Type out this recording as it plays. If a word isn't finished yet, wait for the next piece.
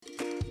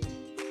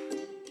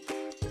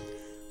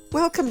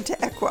Welcome to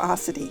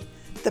Equiosity,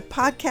 the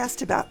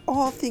podcast about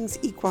all things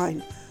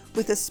equine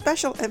with a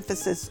special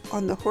emphasis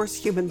on the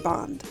horse-human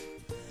bond.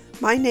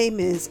 My name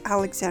is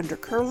Alexandra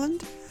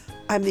Kurland.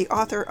 I'm the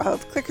author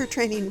of Clicker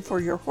Training for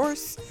Your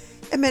Horse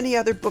and many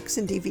other books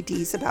and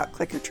DVDs about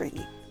clicker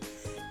training.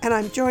 And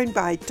I'm joined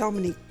by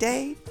Dominique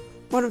Day,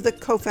 one of the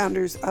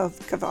co-founders of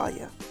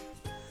Cavalia.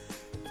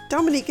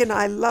 Dominique and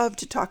I love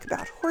to talk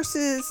about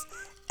horses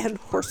and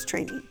horse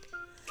training.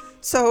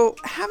 So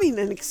having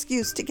an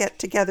excuse to get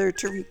together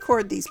to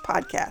record these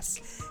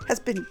podcasts has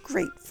been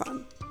great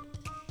fun.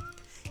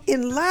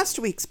 In last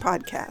week's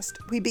podcast,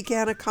 we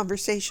began a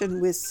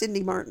conversation with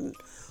Cindy Martin,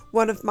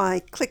 one of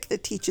my Click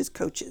That Teaches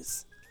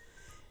coaches.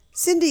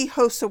 Cindy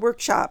hosts a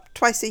workshop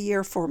twice a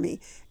year for me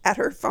at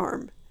her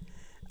farm.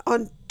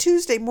 On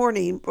Tuesday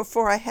morning,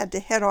 before I had to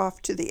head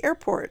off to the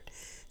airport,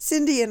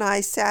 Cindy and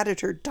I sat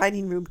at her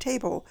dining room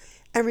table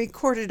and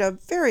recorded a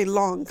very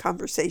long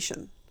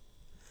conversation.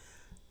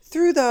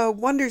 Through the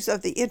wonders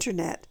of the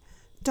internet,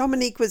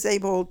 Dominique was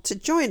able to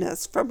join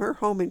us from her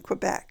home in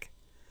Quebec.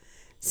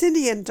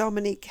 Cindy and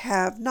Dominique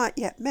have not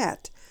yet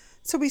met,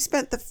 so we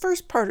spent the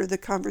first part of the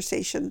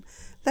conversation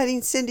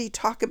letting Cindy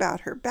talk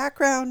about her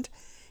background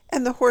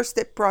and the horse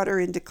that brought her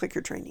into clicker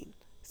training.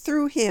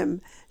 Through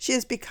him, she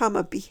has become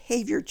a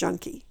behavior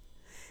junkie.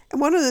 And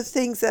one of the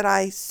things that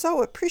I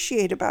so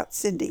appreciate about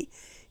Cindy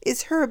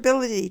is her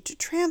ability to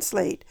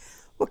translate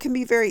what can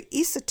be very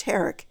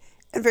esoteric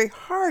and very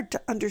hard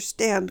to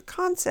understand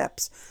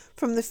concepts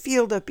from the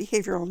field of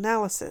behavioral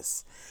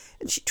analysis.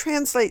 And she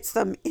translates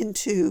them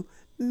into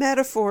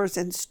metaphors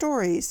and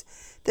stories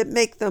that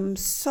make them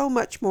so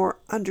much more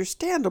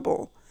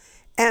understandable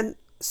and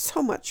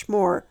so much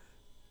more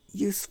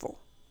useful.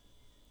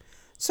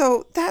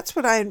 So that's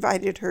what I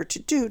invited her to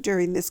do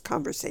during this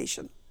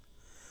conversation.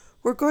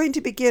 We're going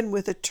to begin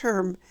with a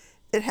term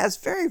that has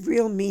very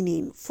real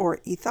meaning for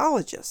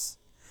ethologists,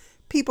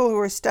 people who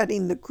are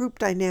studying the group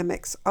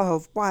dynamics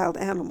of wild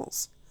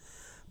animals.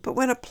 But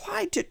when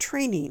applied to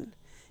training,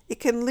 it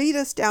can lead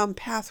us down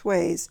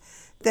pathways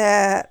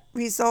that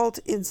result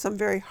in some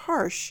very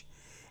harsh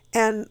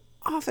and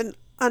often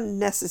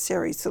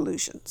unnecessary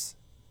solutions.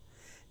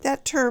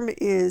 That term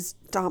is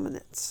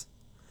dominance.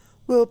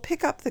 We'll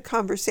pick up the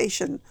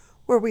conversation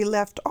where we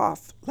left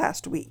off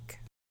last week.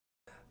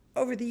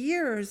 Over the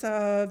years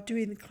of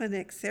doing the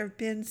clinics, there have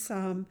been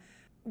some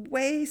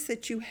ways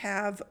that you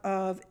have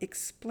of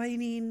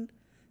explaining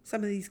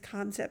some of these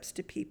concepts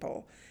to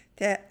people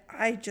that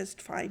I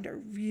just find are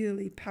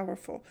really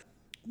powerful.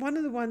 One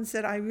of the ones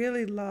that I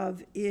really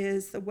love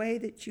is the way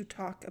that you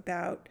talk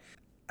about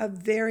a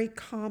very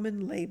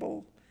common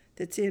label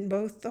that's in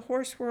both the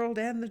horse world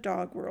and the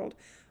dog world,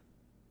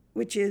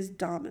 which is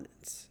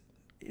dominance.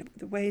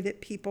 The way that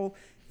people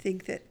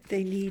think that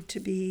they need to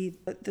be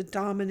the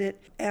dominant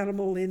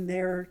animal in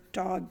their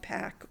dog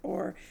pack,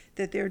 or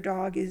that their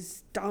dog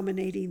is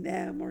dominating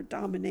them or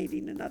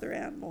dominating another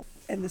animal,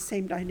 and the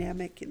same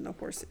dynamic in the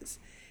horses.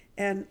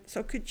 And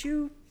so could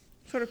you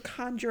sort of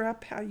conjure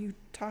up how you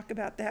talk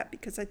about that?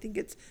 Because I think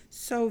it's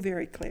so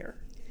very clear.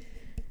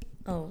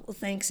 Oh, well,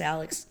 thanks,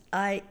 Alex.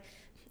 I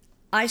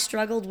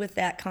struggled with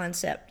that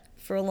concept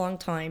for a long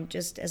time,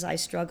 just as I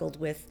struggled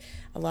with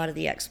a lot of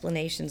the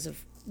explanations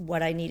of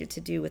what I needed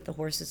to do with the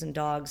horses and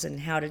dogs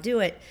and how to do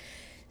it.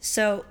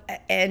 So,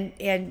 and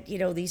you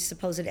know, these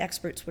supposed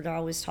experts were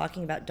always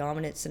talking about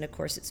dominance, and of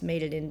course it's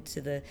made it into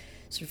the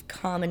sort of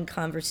common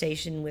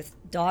conversation with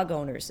dog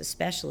owners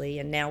especially,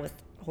 and now with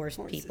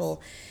horses.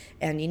 People,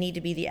 and you need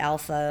to be the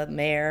alpha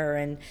mare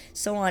and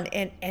so on,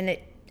 and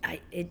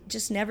it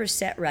just never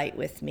set right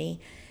with me.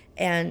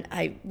 And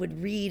I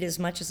would read as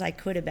much as I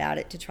could about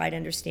it to try to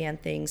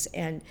understand things,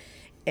 and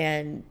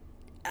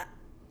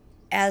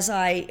as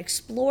I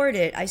explored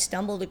it, I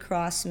stumbled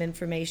across some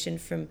information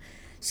from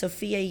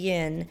Sophia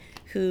Yin,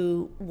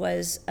 who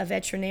was a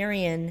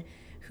veterinarian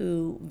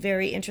who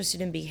very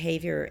interested in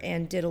behavior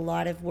and did a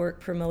lot of work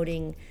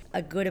promoting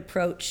a good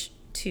approach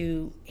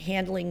to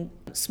handling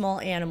small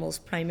animals,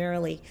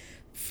 primarily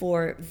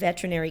for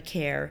veterinary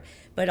care,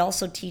 but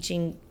also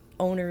teaching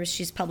owners.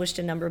 She's published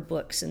a number of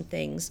books and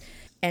things,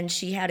 and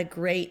she had a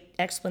great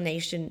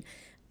explanation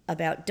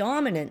about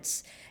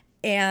dominance.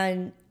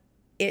 And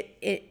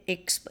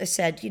it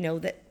said, you know,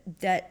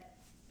 that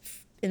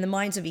in the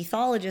minds of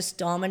ethologists,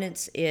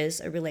 dominance is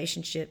a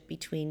relationship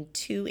between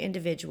two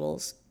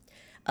individuals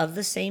of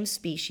the same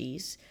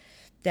species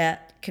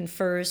that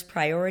confers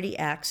priority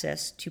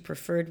access to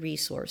preferred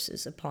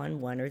resources upon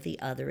one or the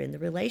other in the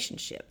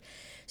relationship.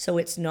 So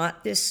it's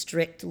not this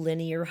strict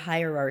linear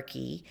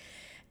hierarchy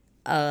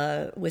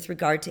with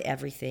regard to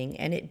everything,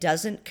 and it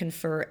doesn't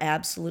confer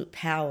absolute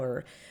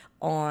power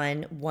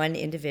on one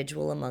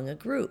individual among a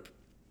group.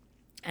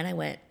 And I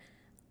went,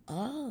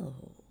 oh,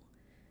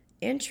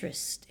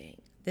 interesting.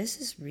 This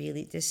is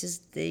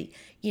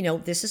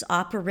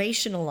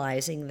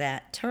operationalizing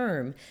that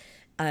term.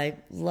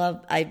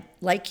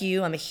 Like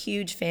you, I'm a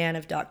huge fan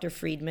of Dr.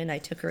 Friedman. I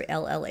took her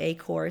LLA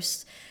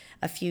course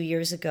a few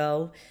years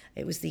ago.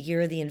 It was the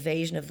year of the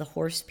invasion of the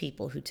horse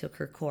people who took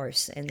her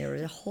course. And there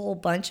was a whole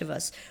bunch of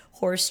us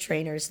horse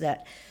trainers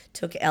that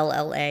took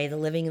LLA, the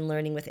Living and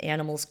Learning with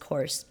Animals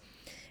course.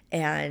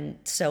 And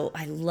so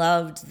I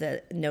loved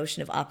the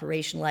notion of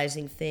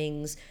operationalizing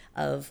things,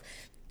 of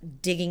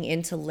digging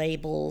into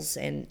labels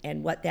and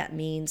what that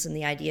means, and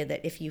the idea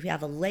that if you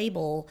have a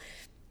label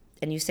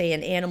and you say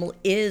an animal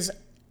is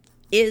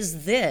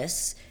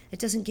this, it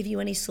doesn't give you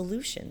any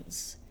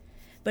solutions.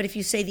 But if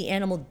you say the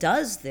animal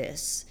does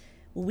this,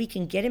 well, we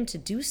can get him to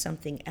do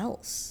something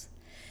else.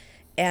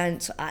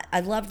 And so I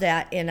loved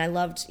that, and I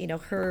loved,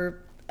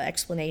 her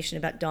explanation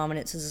about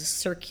dominance as a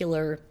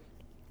circular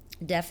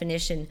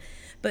definition.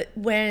 But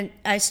when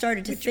I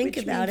started to think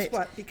about means it,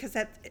 what? Because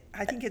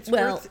I think it's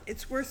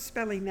worth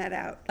spelling that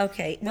out.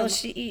 Okay. Well, as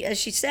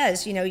she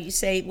says, you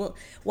say, well,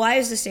 why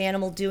is this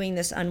animal doing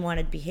this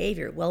unwanted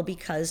behavior? Well,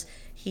 because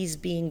he's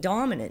being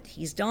dominant.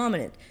 He's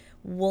dominant.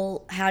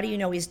 Well, how do you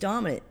know he's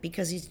dominant?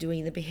 Because he's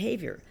doing the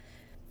behavior.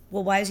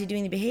 Well, why is he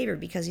doing the behavior?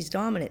 Because he's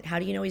dominant. How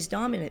do you know he's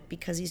dominant?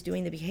 Because he's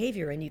doing the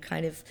behavior. And you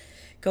kind of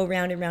go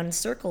round and round in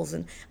circles.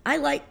 And I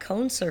like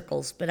cone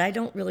circles, but I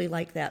don't really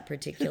like that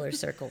particular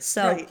circle.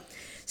 So. Right.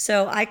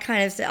 So I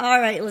kind of said, all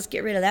right, let's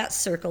get rid of that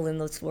circle in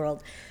this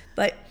world.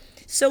 But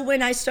so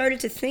when I started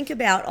to think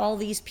about all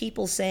these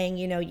people saying,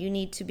 you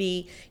need to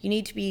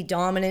be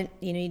dominant,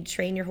 you need to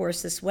train your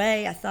horse this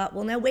way, I thought,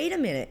 well, now wait a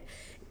minute.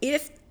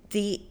 If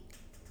the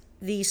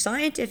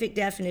scientific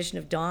definition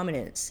of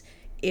dominance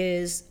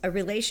is a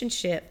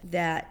relationship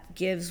that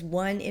gives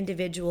one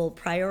individual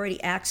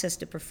priority access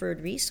to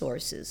preferred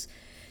resources,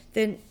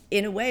 then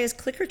in a way, as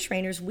clicker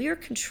trainers, we are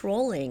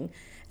controlling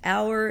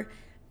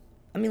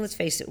let's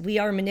face it, we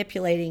are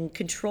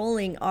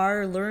controlling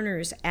our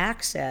learners'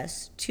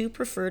 access to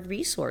preferred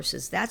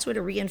resources. That's what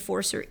a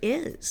reinforcer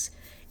is.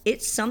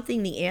 It's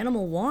something the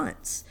animal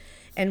wants,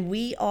 and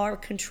we are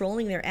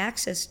controlling their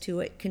access to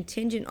it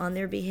contingent on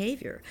their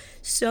behavior.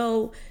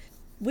 So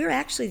we're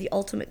actually the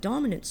ultimate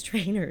dominance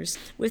trainers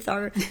with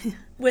our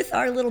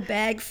little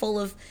bag full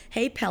of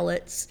hay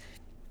pellets,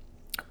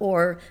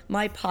 or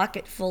my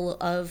pocket full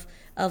of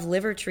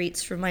liver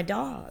treats for my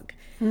dog.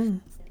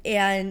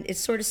 And it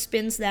sort of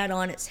spins that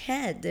on its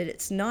head, that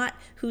it's not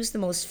who's the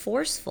most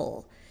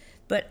forceful,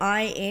 but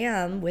I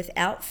am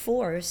without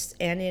force,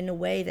 and in a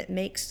way that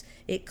makes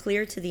it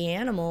clear to the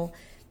animal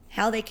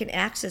how they can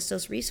access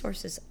those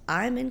resources.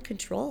 I'm in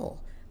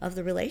control of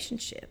the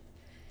relationship.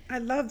 I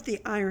love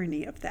the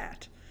irony of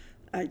that.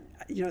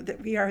 That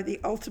we are the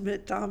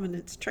ultimate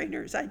dominance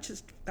trainers. I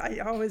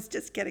always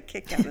just get a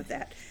kick out of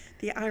that.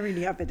 The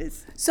irony of it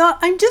is. So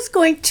I'm just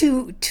going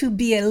to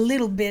be a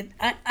little bit.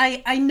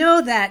 I know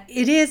that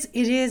it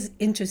is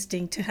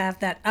interesting to have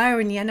that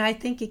irony, and I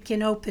think it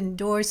can open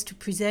doors to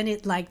present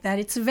it like that.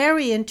 It's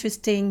very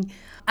interesting.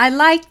 I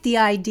like the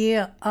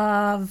idea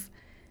of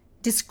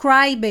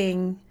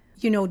describing,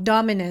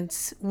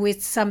 dominance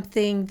with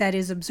something that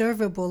is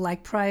observable,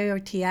 like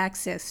priority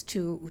access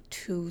to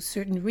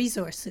certain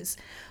resources,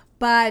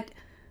 but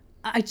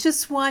I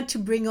just want to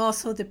bring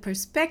also the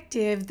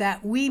perspective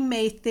that we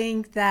may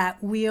think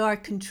that we are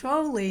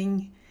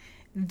controlling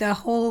the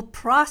whole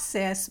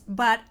process,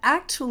 but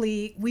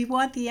actually we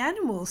want the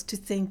animals to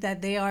think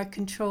that they are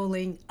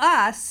controlling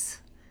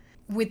us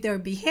with their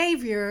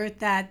behavior,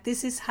 that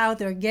this is how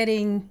they're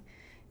getting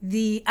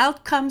the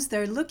outcomes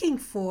they're looking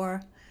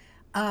for,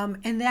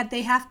 and that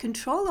they have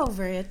control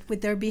over it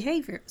with their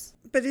behaviors.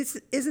 But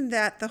isn't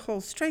that the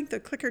whole strength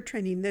of clicker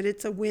training, that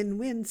it's a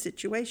win-win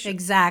situation?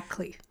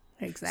 Exactly.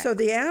 So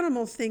the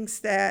animal thinks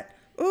that,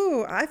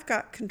 I've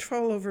got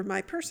control over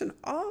my person.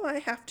 All I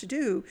have to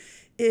do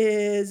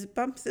is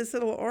bump this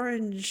little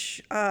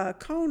orange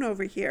cone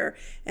over here,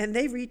 and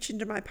they reach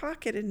into my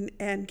pocket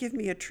and give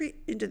me a treat,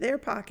 into their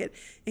pocket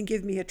and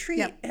give me a treat.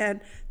 Yep.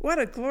 And what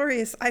a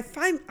glorious, I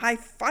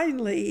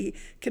finally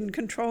can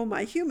control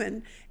my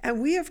human.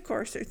 And we, of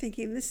course, are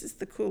thinking this is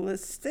the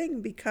coolest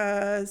thing,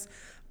 because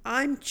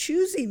I'm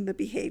choosing the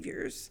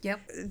behaviors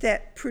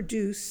that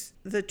produce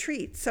the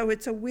treat. So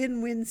it's a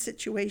win-win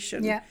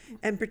situation. Yeah.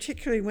 And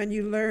particularly when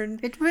you learn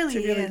to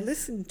really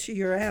listen to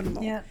your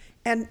animal. Yeah.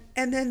 And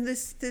then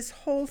this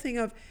whole thing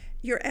of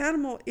your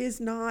animal is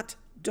not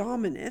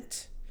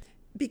dominant,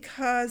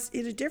 because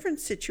in a different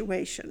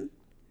situation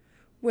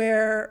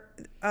where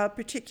a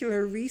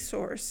particular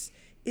resource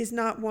is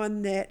not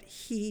one that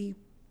he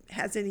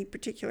has any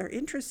particular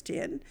interest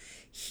in,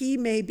 he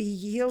may be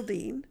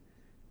yielding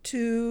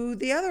to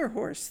the other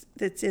horse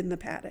that's in the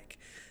paddock.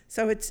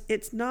 So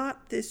it's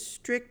not this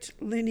strict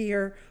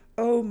linear,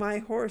 my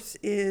horse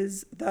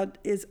is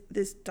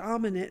this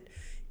dominant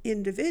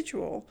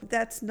individual.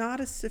 That's not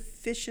a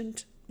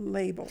sufficient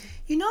label.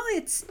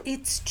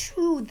 It's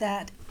true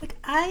that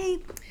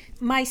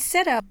my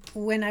setup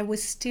when I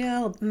was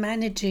still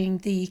managing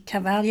the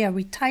Cavalia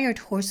retired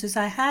horses,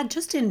 I had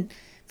just in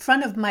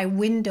front of my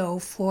window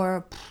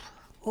for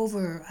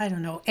over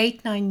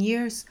 8-9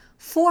 years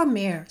 4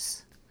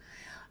 mares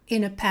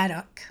in a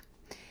paddock.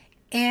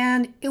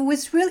 And it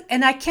was really,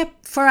 and I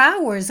kept for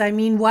hours. I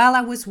mean, while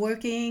I was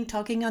working,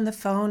 talking on the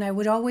phone, I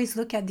would always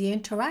look at the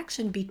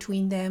interaction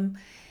between them.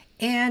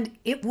 And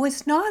it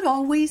was not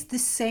always the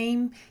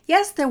same.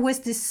 Yes, there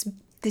was this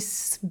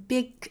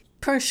big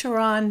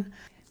Percheron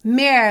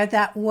mare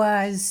that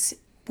was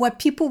what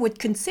people would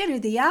consider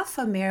the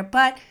alpha mare,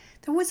 but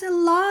there was a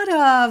lot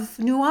of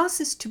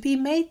nuances to be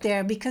made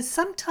there, because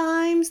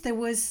sometimes there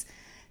was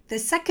the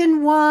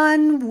second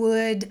one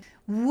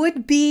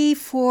would be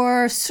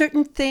for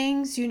certain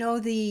things,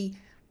 the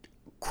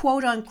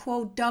quote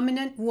unquote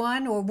dominant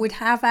one, or would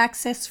have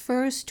access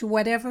first to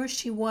whatever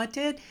she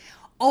wanted.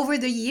 Over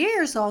the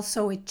years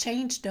also it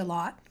changed a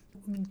lot.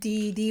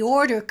 The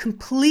order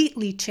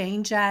completely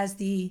changed as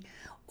the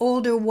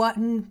older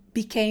one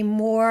became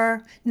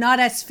more not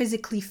as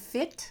physically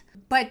fit.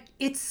 But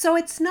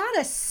it's not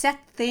a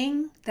set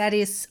thing that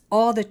is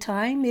all the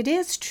time. It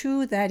is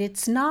true that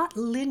it's not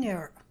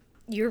linear.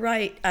 You're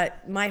right.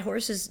 My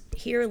horses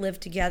here live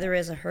together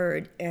as a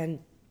herd, and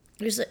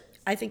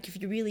I think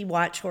if you really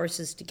watch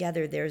horses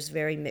together, there's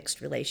very mixed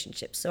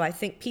relationships. So I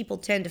think people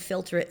tend to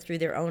filter it through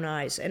their own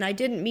eyes. And I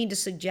didn't mean to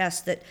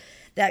suggest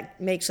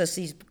that makes us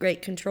these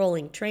great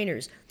controlling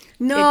trainers.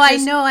 No,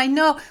 I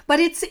know. But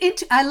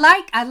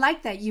I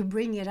like that you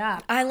bring it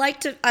up. I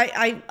like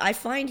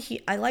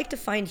to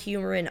find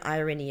humor and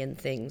irony in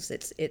things.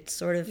 It's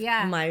sort of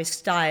my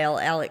style.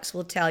 Alex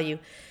will tell you,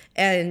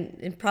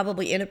 and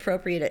probably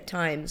inappropriate at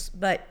times,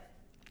 but.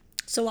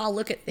 So I'll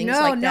look at things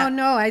like that.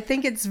 No. I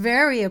think it's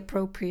very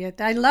appropriate.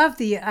 I love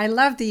the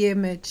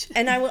image.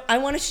 And I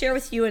want to share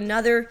with you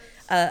another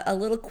a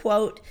little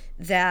quote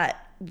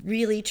that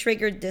really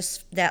triggered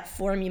that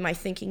for me, my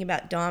thinking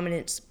about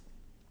dominance,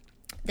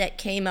 that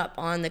came up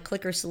on the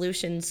Clicker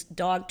Solutions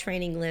dog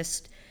training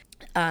list.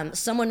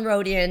 Someone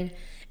wrote in,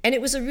 and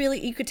it was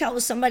you could tell it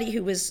was somebody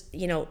who was,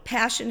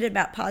 passionate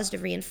about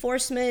positive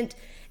reinforcement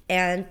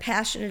and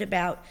passionate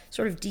about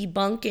sort of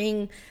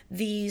debunking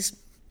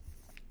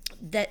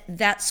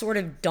that sort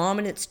of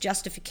dominance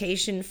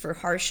justification for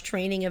harsh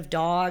training of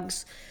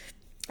dogs.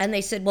 And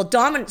they said, well,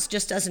 dominance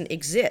just doesn't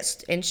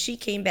exist. And she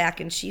came back,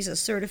 and she's a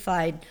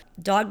certified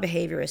dog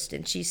behaviorist,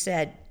 and she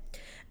said,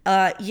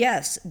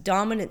 yes,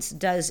 dominance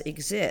does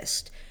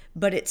exist,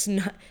 but it's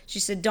not. She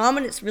said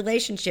dominance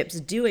relationships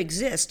do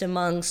exist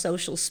among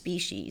social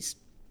species,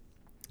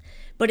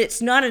 but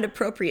it's not an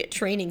appropriate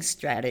training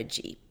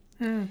strategy.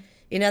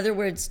 In other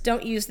words,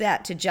 don't use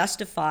that to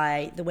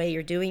justify the way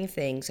you're doing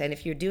things. And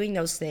if you're doing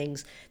those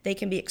things, they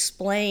can be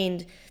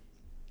explained.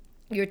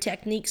 Your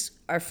techniques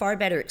are far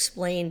better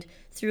explained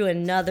through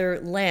another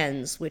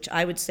lens, which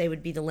I would say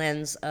would be the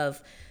lens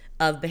of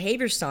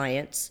behavior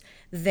science,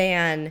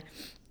 so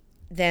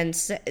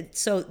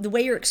the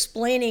way you're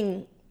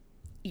explaining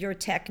your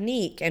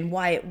technique and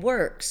why it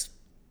works,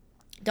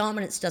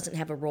 dominance doesn't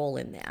have a role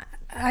in that.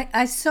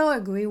 I so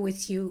agree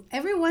with you.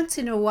 Every once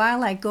in a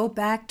while, I go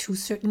back to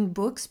certain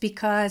books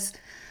because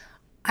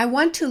I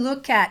want to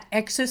look at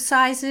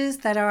exercises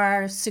that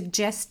are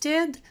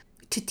suggested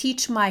to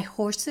teach my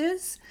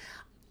horses,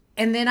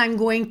 and then I'm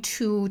going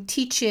to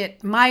teach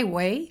it my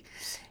way.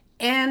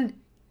 And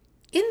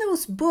in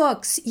those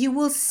books, you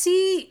will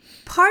see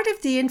part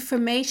of the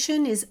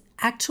information is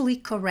actually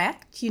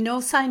correct.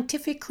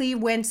 Scientifically,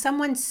 when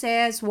someone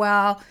says,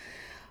 well,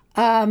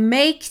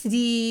 make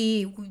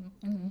the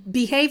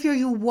behavior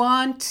you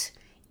want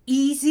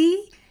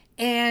easy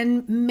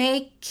and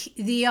make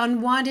the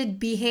unwanted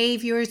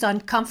behaviors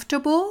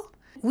uncomfortable.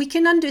 We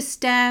can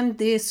understand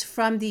this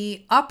from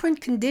the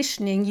operant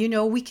conditioning.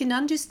 We can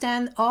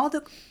understand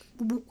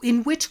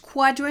in which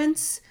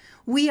quadrants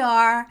we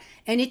are,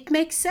 and it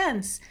makes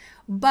sense.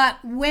 But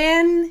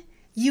when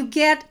you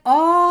get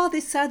all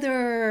this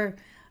other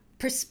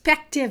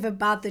perspective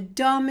about the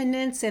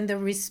dominance and the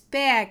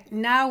respect,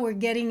 now we're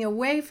getting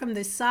away from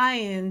the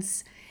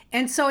science.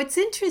 And so it's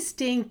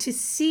interesting to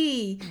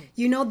see,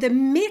 the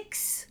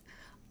mix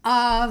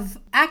of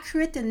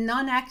accurate and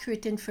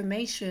non-accurate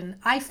information,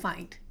 I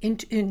find,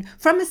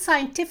 from a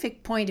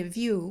scientific point of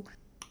view,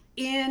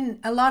 in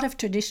a lot of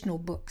traditional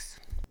books.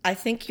 I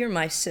think you're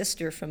my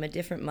sister from a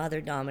different mother,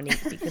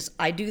 Dominique, because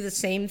I do the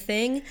same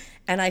thing,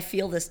 and I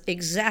feel this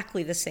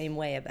exactly the same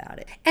way about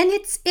it. And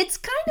it's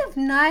kind of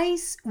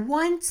nice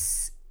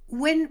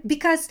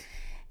because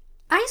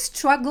I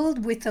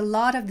struggled with a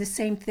lot of the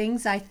same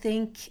things I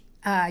think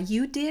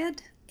you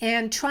did,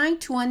 and trying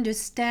to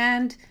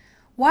understand,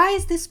 why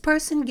is this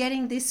person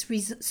getting this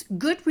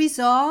good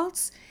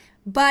results?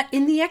 But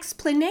in the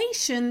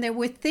explanation, there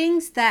were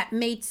things that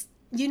made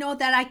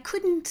that I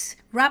couldn't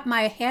wrap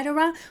my head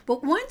around.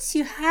 But once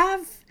you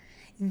have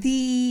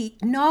the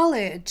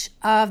knowledge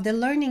of the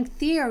learning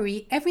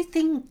theory,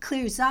 everything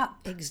clears up.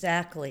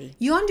 Exactly.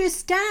 You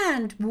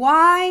understand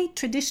why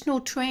traditional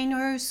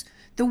trainers,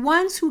 the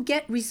ones who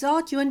get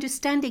results, you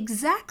understand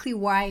exactly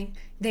why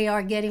they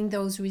are getting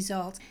those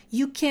results.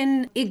 You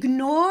can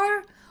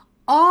ignore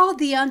all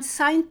the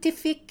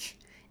unscientific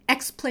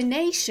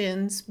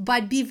explanations,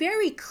 but be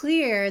very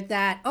clear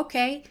that,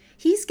 okay,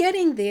 he's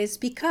getting this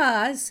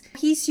because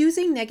he's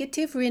using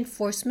negative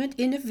reinforcement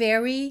in a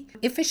very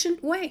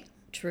efficient way.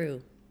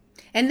 True.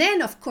 And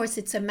then, of course,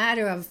 it's a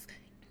matter of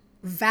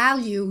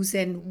values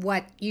and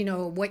what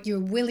you're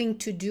willing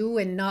to do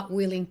and not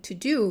willing to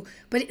do.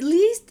 But at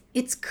least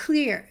it's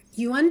clear.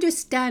 You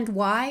understand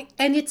why,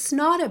 and it's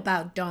not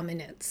about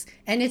dominance.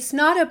 And it's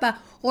not about,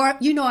 or,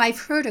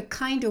 I've heard a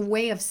kind of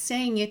way of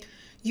saying it.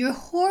 Your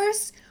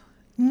horse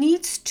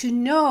needs to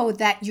know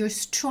that you're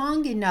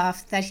strong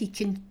enough that he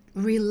can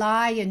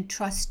rely and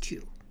trust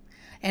you.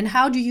 And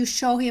how do you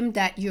show him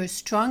that you're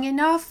strong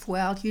enough?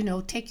 Well,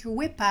 take your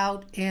whip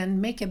out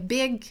and make a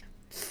big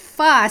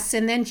fuss,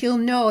 and then he'll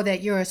know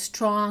that you're a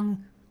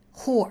strong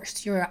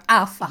horse. You're an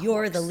alpha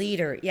You're horse. the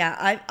leader.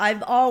 Yeah,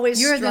 I've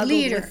always You're the struggled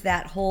leader. with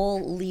that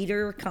whole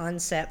leader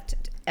concept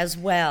as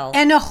well.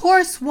 And a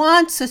horse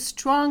wants a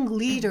strong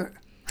leader.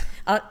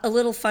 A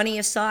little funny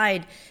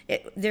aside,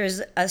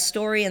 there's a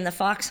story in the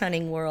fox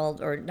hunting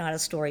world, or not a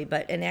story,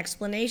 but an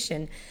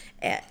explanation.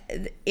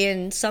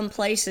 In some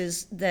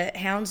places, the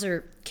hounds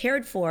are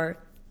cared for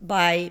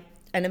by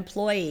an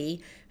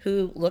employee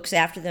who looks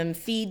after them,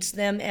 feeds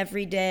them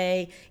every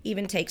day,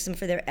 even takes them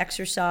for their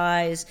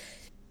exercise,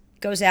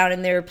 goes out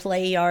in their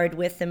play yard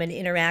with them and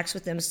interacts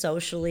with them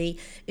socially,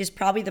 is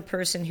probably the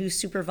person who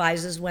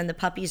supervises when the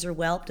puppies are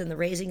whelped and the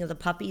raising of the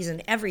puppies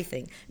and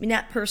everything. I mean,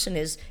 that person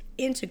is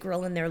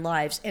integral in their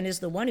lives and is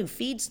the one who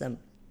feeds them.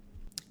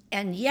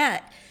 And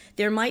yet,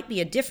 there might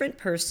be a different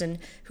person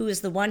who is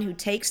the one who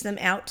takes them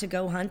out to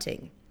go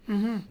hunting.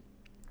 Mm-hmm.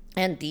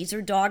 And these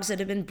are dogs that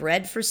have been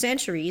bred for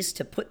centuries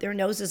to put their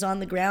noses on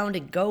the ground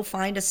and go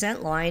find a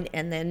scent line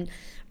and then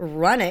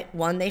run it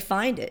when they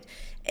find it.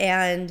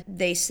 And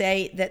they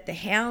say that the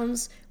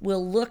hounds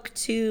will look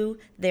to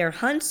their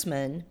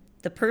huntsman,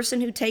 the person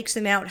who takes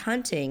them out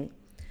hunting,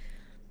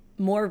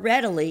 more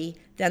readily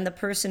than the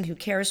person who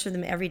cares for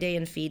them every day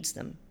and feeds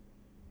them.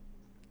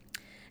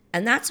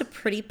 And that's a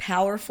pretty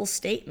powerful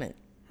statement.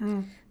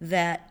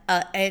 That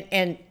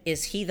and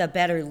is he the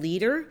better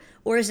leader,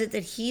 or is it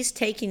that he's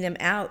taking them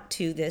out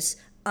to this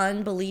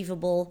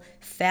unbelievable,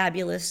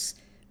 fabulous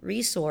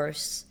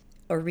resource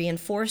or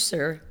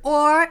reinforcer?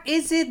 Or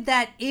is it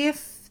that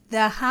if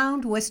the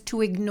hound was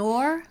to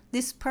ignore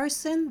this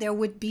person, there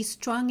would be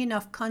strong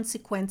enough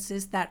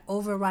consequences that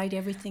override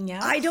everything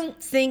else? I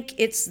don't think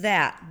it's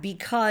that,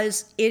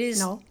 because it is...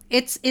 No,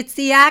 it's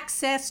the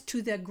access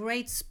to the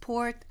great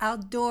sport,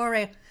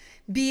 outdoor,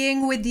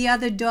 being with the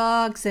other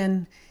dogs,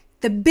 and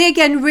the big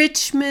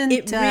enrichment.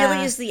 It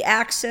really is the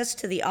access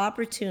to the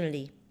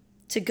opportunity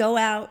to go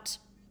out.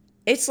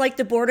 It's like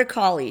the Border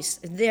Collies.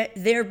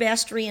 Their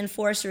best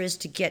reinforcer is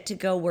to get to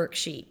go work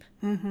sheep.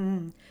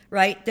 Mm-hmm.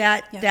 Right?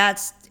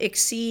 That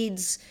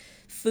exceeds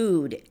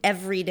food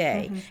every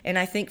day. Mm-hmm. And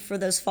I think for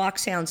those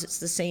foxhounds, it's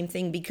the same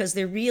thing, because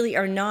there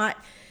are not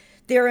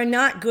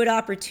good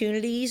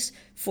opportunities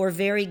for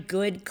very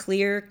good,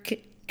 clear,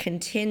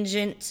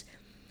 contingent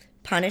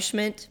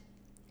punishment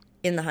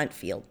in the hunt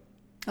field.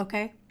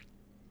 Okay.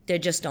 There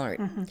just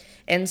aren't. Mm-hmm.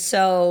 And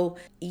so,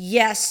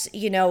 yes,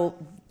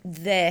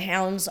 the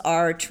hounds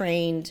are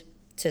trained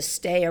to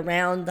stay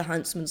around the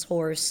huntsman's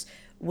horse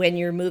when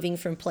you're moving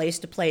from place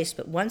to place.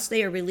 But once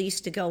they are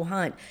released to go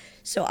hunt,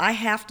 so I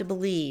have to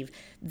believe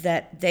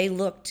that they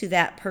look to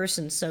that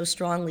person so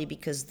strongly,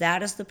 because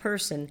that is the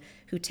person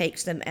who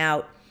takes them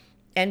out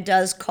and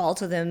does call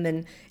to them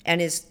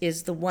and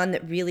is the one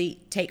that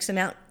really takes them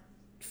out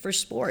for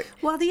sport.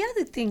 Well, the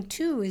other thing,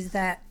 too, is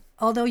that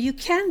although you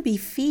can be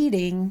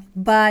feeding,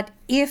 but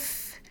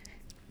if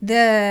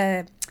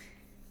feeding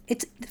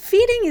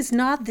is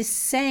not the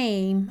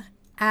same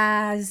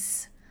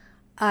as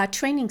a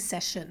training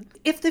session.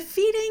 If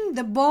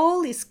the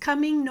bowl is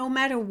coming no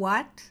matter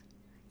what,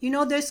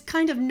 there's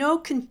kind of no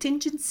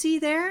contingency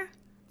there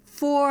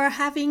for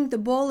having the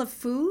bowl of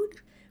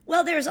food.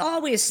 Well, there's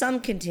always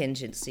some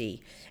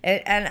contingency.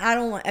 And I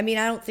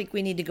don't think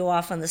we need to go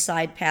off on the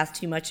side path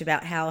too much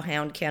about how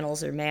hound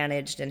kennels are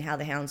managed and how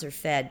the hounds are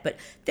fed. But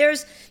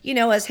there's,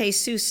 as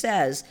Jesus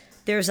says,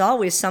 there's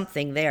always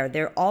something there.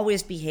 They're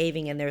always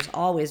behaving, and there's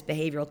always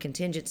behavioral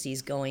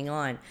contingencies going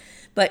on.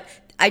 But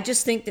I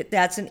just think that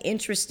that's an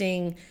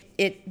interesting,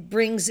 it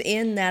brings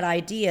in that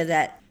idea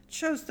that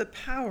shows the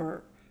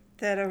power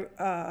that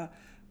a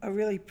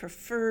really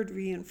preferred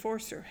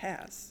reinforcer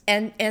has.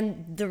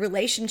 And the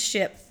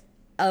relationship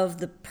of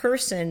the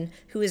person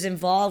who is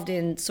involved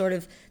in sort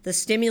of the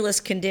stimulus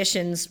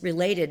conditions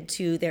related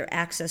to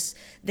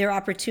their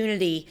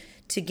opportunity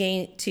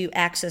to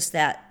access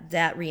that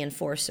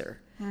reinforcer.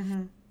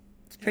 Mm-hmm.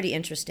 It's pretty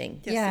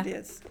interesting. Yes, it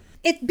is.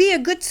 It'd be a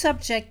good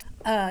subject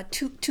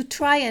to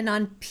try and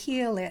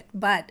unpeel it,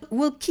 but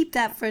we'll keep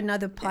that for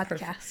another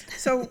podcast.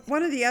 So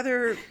one of the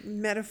other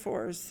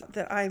metaphors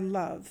that I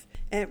love,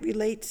 and it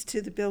relates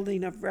to the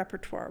building of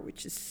repertoire,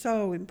 which is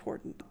so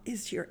important,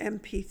 is your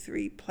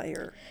MP3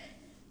 player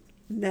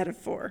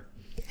metaphor.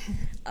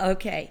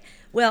 Okay.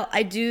 Well,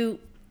 I do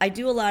a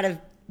lot of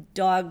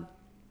dog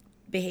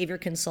behavior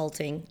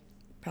consulting.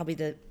 Probably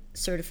the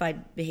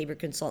certified behavior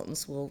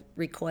consultants will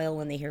recoil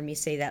when they hear me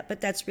say that,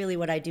 but that's really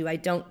what I do. I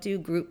don't do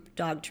group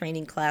dog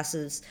training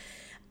classes.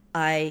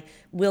 I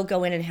will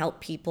go in and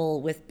help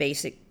people with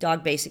basic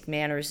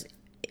manners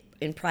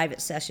in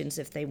private sessions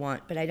if they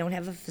want, but I don't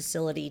have a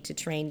facility to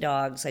train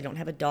dogs. I don't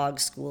have a dog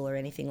school or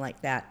anything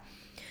like that.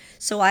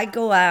 So I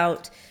go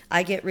out,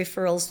 I get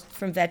referrals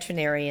from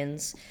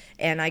veterinarians,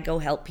 and I go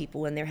help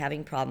people when they're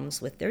having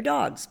problems with their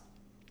dogs.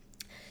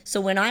 So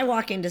when I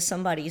walk into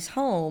somebody's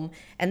home,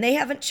 and they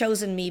haven't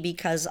chosen me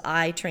because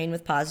I train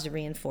with positive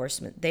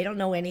reinforcement. They don't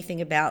know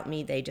anything about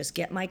me. They just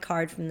get my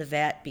card from the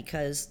vet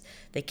because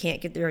they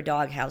can't get their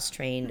dog house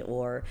trained,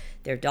 or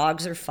their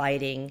dogs are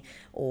fighting,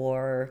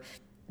 or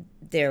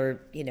they're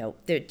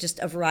just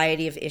a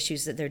variety of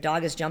issues, that their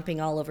dog is jumping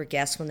all over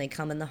guests when they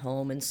come in the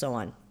home and so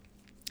on.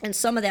 And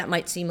some of that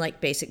might seem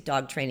like basic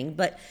dog training,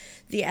 but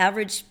the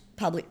average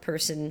public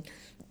person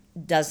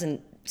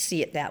doesn't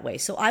see it that way.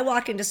 So I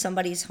walk into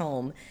somebody's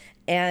home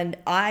and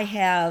I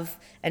have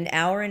an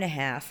hour and a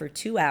half or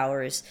 2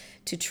 hours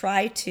to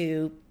try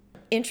to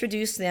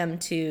introduce them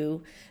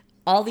to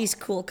all these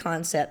cool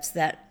concepts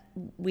that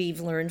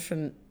we've learned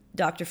from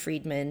Dr.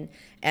 Friedman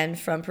and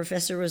from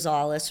Professor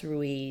Rosales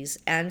Ruiz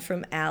and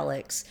from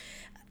Alex.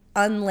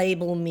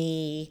 Unlabel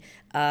me,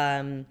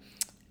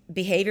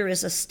 behavior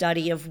is a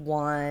study of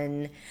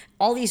one,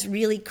 all these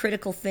really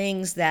critical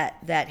things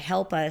that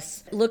help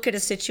us look at a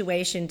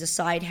situation,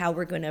 decide how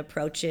we're going to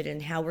approach it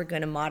and how we're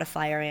going to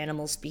modify our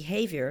animal's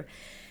behavior.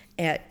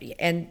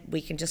 And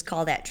we can just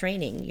call that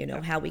training,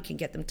 how we can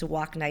get them to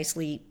walk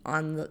nicely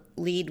on the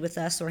lead with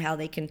us, or how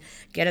they can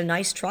get a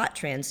nice trot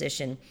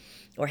transition,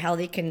 or how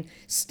they can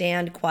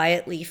stand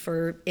quietly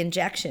for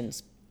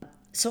injections.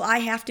 So I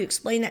have to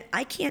explain that.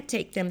 I can't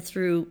take them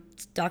through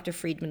Dr.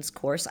 Friedman's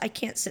course. I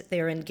can't sit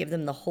there and give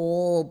them the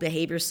whole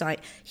behavior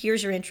science.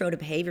 Here's your intro to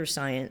behavior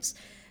science.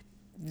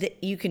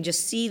 You can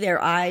just see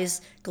their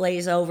eyes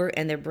glaze over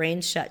and their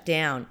brains shut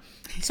down.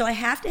 So I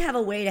have to have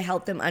a way to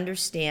help them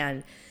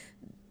understand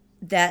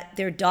that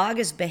their dog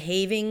is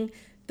behaving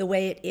the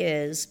way it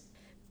is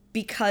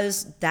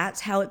because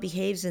that's how it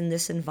behaves in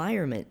this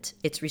environment.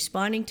 It's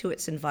responding to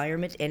its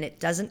environment, and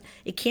it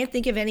can't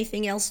think of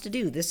anything else to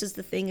do. This is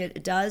the thing that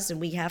it does, and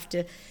we have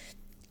to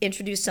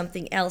introduce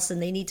something else,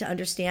 and they need to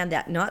understand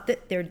that. Not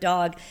that their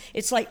dog,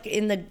 it's like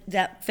in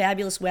that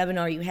fabulous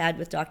webinar you had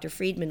with Dr.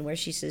 Friedman, where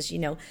she says,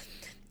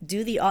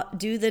 do the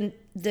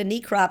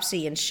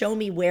necropsy and show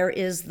me where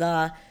is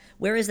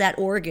that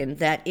organ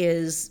that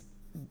is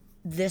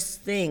this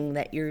thing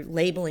that you're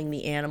labeling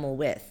the animal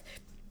with.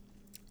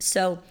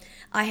 So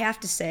I have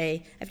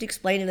to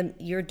explain to them,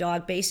 your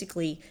dog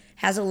basically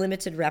has a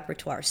limited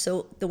repertoire.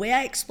 So the way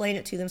I explain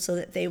it to them so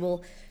that they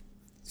will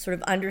sort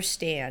of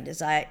understand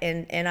is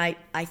I'm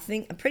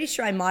pretty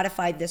sure I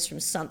modified this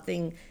from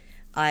something,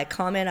 a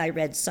comment I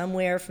read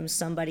somewhere from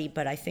somebody,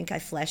 but I think I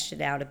fleshed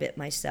it out a bit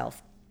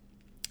myself.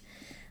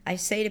 I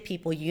say to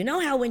people,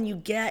 how when you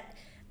get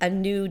a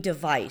new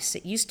device,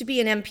 it used to be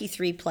an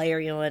MP3 player,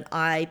 an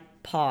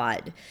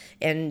iPod,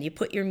 and you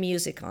put your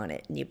music on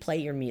it and you play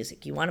your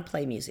music. You want to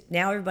play music.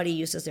 Now everybody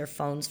uses their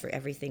phones for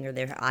everything, or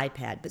their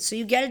iPad. But so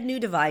you get a new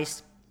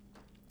device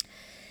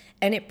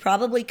and it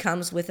probably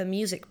comes with a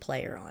music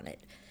player on it.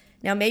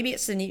 Now maybe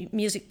it's the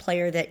music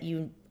player that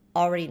you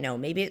already know.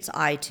 Maybe it's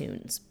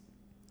iTunes,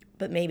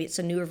 but maybe it's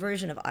a newer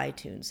version of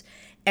iTunes.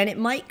 And it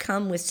might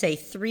come with, say,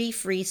 3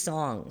 free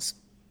songs.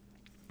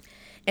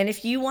 And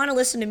if you want to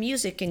listen to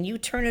music and you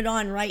turn it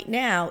on right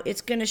now, it's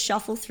going to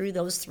shuffle through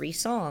those 3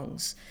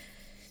 songs.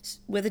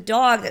 With a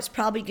dog, that's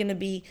probably going to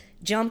be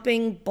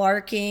jumping,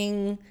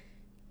 barking.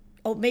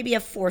 Oh, maybe you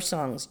have 4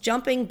 songs.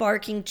 Jumping,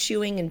 barking,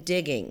 chewing, and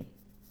digging.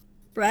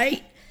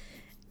 Right?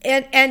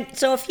 And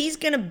so if he's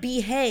going to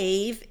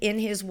behave in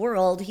his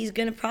world, he's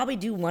going to probably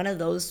do one of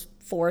those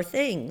 4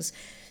 things.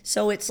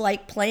 So it's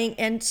like playing.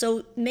 And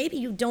so maybe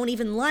you don't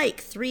even like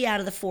 3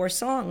 out of the 4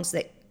 songs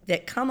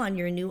that come on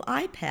your new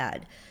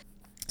iPad.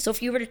 So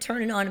if you were to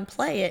turn it on and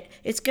play it,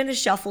 it's going to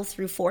shuffle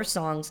through 4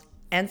 songs,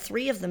 and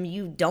 3 of them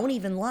you don't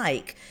even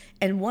like,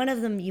 and 1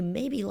 of them you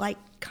maybe like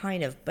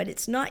kind of, but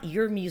it's not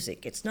your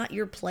music. It's not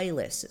your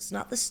playlist. It's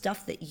not the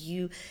stuff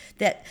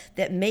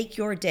that make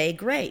your day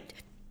great.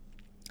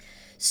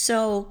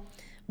 So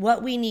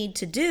what we need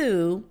to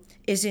do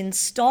is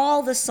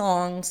install the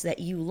songs that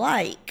you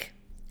like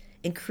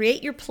and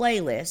create your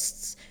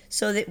playlists,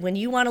 so that when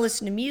you want to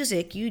listen to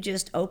music, you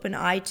just open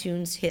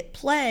iTunes, hit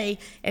play,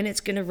 and it's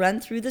going to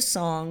run through the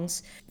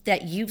songs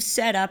that you've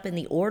set up in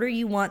the order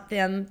you want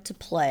them to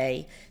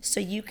play, so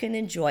you can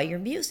enjoy your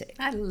music.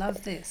 I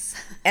love this.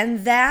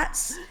 And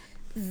that's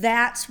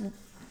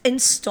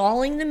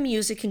installing the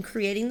music and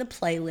creating the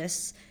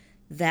playlists.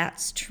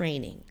 That's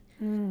training.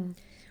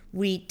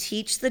 We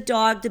teach the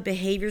dog the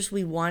behaviors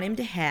we want him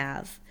to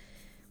have.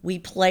 We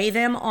play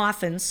them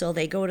often so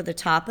they go to the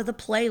top of the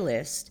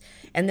playlist.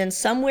 And then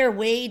somewhere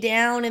way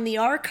down in the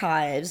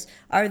archives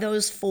are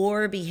those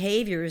 4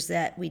 behaviors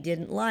that we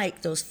didn't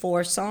like, those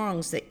 4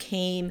 songs that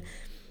came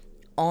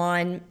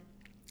on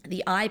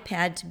the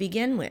iPad to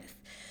begin with.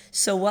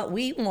 So what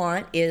we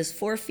want is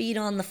 4 feet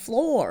on the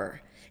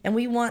floor. And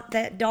we want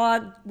that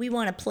dog, we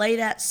want to play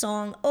that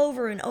song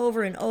over and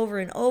over and over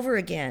and over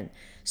again.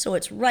 So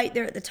it's right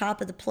there at the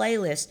top of the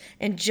playlist.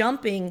 And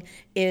jumping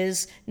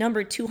is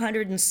number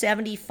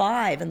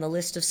 275 in the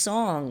list of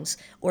songs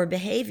or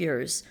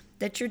behaviors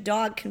that your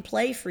dog can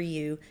play for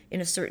you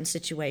in a certain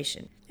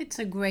situation. It's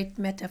a great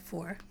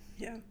metaphor.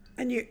 Yeah.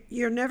 And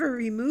you're never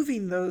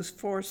removing those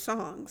 4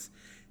 songs.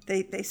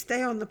 They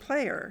stay on the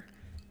player.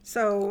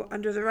 So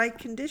under the right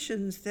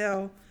conditions,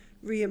 they'll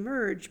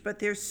reemerge, but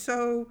they're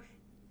so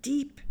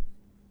deep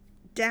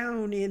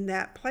down in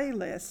that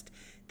playlist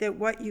that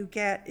what you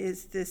get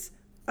is this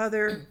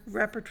other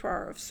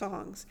repertoire of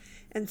songs.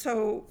 And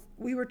so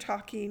we were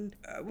talking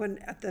when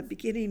at the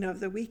beginning of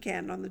the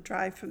weekend on the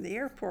drive from the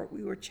airport,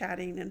 we were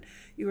chatting and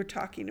you were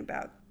talking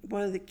about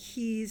one of the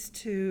keys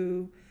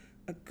to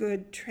a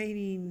good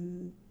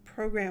training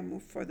program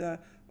for the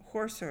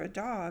horse or a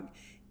dog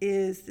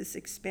is this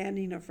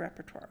expanding of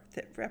repertoire.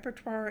 That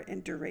repertoire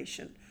and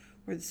duration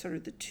were sort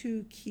of the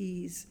 2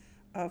 keys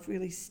of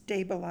really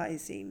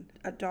stabilizing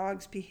a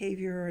dog's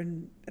behavior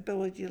and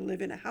ability to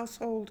live in a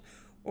household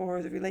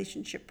or the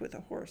relationship with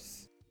a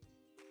horse.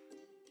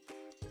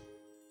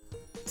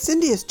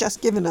 Cindy has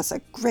just given us a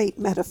great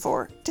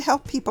metaphor to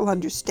help people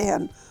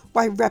understand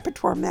why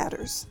repertoire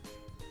matters.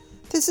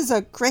 This is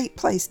a great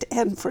place to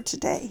end for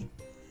today.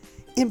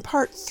 In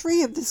part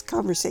 3 of this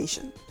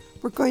conversation,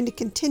 we're going to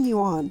continue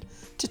on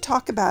to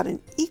talk about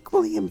an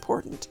equally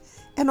important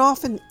and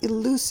often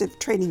elusive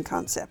training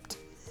concept,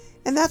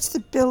 and that's the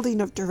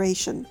building of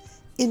duration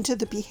into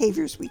the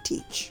behaviors we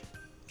teach.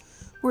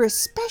 We're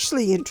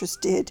especially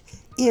interested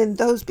in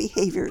those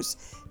behaviors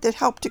that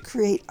help to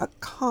create a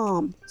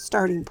calm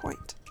starting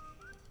point.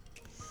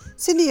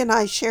 Cindy and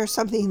I share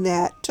something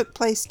that took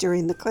place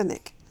during the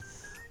clinic.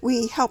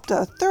 We helped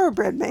a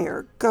thoroughbred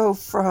mare go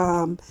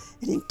from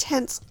an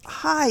intense,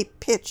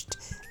 high-pitched,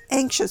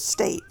 anxious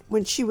state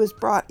when she was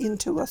brought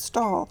into a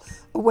stall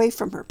away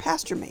from her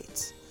pasture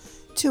mates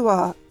to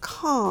a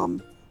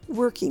calm,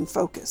 working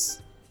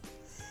focus.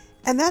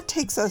 And that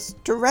takes us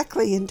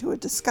directly into a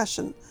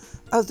discussion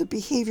of the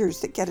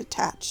behaviors that get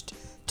attached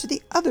to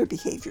the other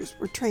behaviors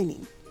we're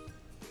training.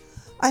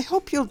 I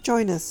hope you'll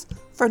join us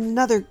for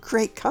another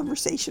great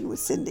conversation with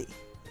Cindy.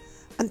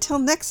 Until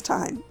next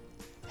time,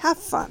 have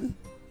fun.